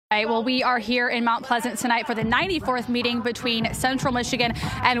Right, well, we are here in Mount Pleasant tonight for the 94th meeting between Central Michigan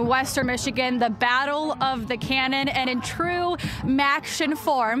and Western Michigan, the Battle of the Cannon. And in true Maction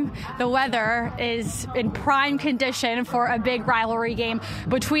form, the weather is in prime condition for a big rivalry game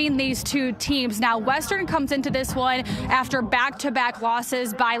between these two teams. Now, Western comes into this one after back-to-back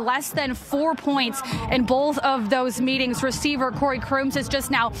losses by less than 4 points in both of those meetings. Receiver Corey Crooms is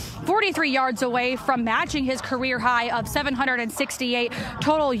just now 43 yards away from matching his career high of 768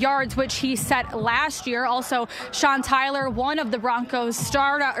 total yards, which he set last year. Also, Sean Tyler, one of the Broncos'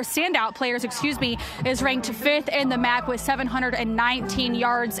 standout players, is ranked 5th in the MAC with 719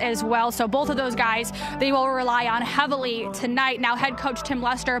 yards as well. So both of those guys, they will rely on heavily tonight. Now, head coach Tim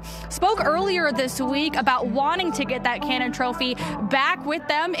Lester spoke earlier this week about wanting to get that Cannon Trophy back with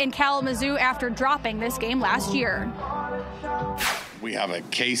them in Kalamazoo after dropping this game last year. We have a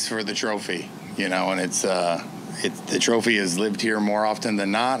case for the trophy, and the trophy has lived here more often than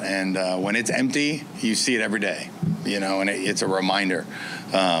not, and when it's empty, you see it every day, and it's a reminder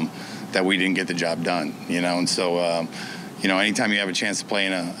that we didn't get the job done, and so, anytime you have a chance to play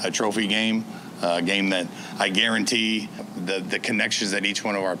in a trophy game, a game that I guarantee the connections that each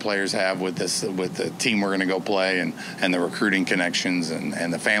one of our players have with the team we're going to go play, and the recruiting connections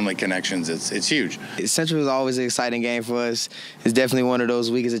and the family connections, it's huge. Central is always an exciting game for us. It's definitely one of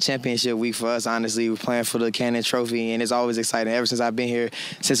those weeks. It's a championship week for us, honestly. We're playing for the Cannon Trophy, and it's always exciting. Ever since I've been here,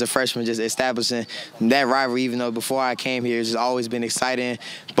 since a freshman, just establishing that rivalry, even though before I came here, it's just always been exciting.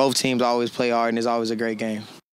 Both teams always play hard, and it's always a great game.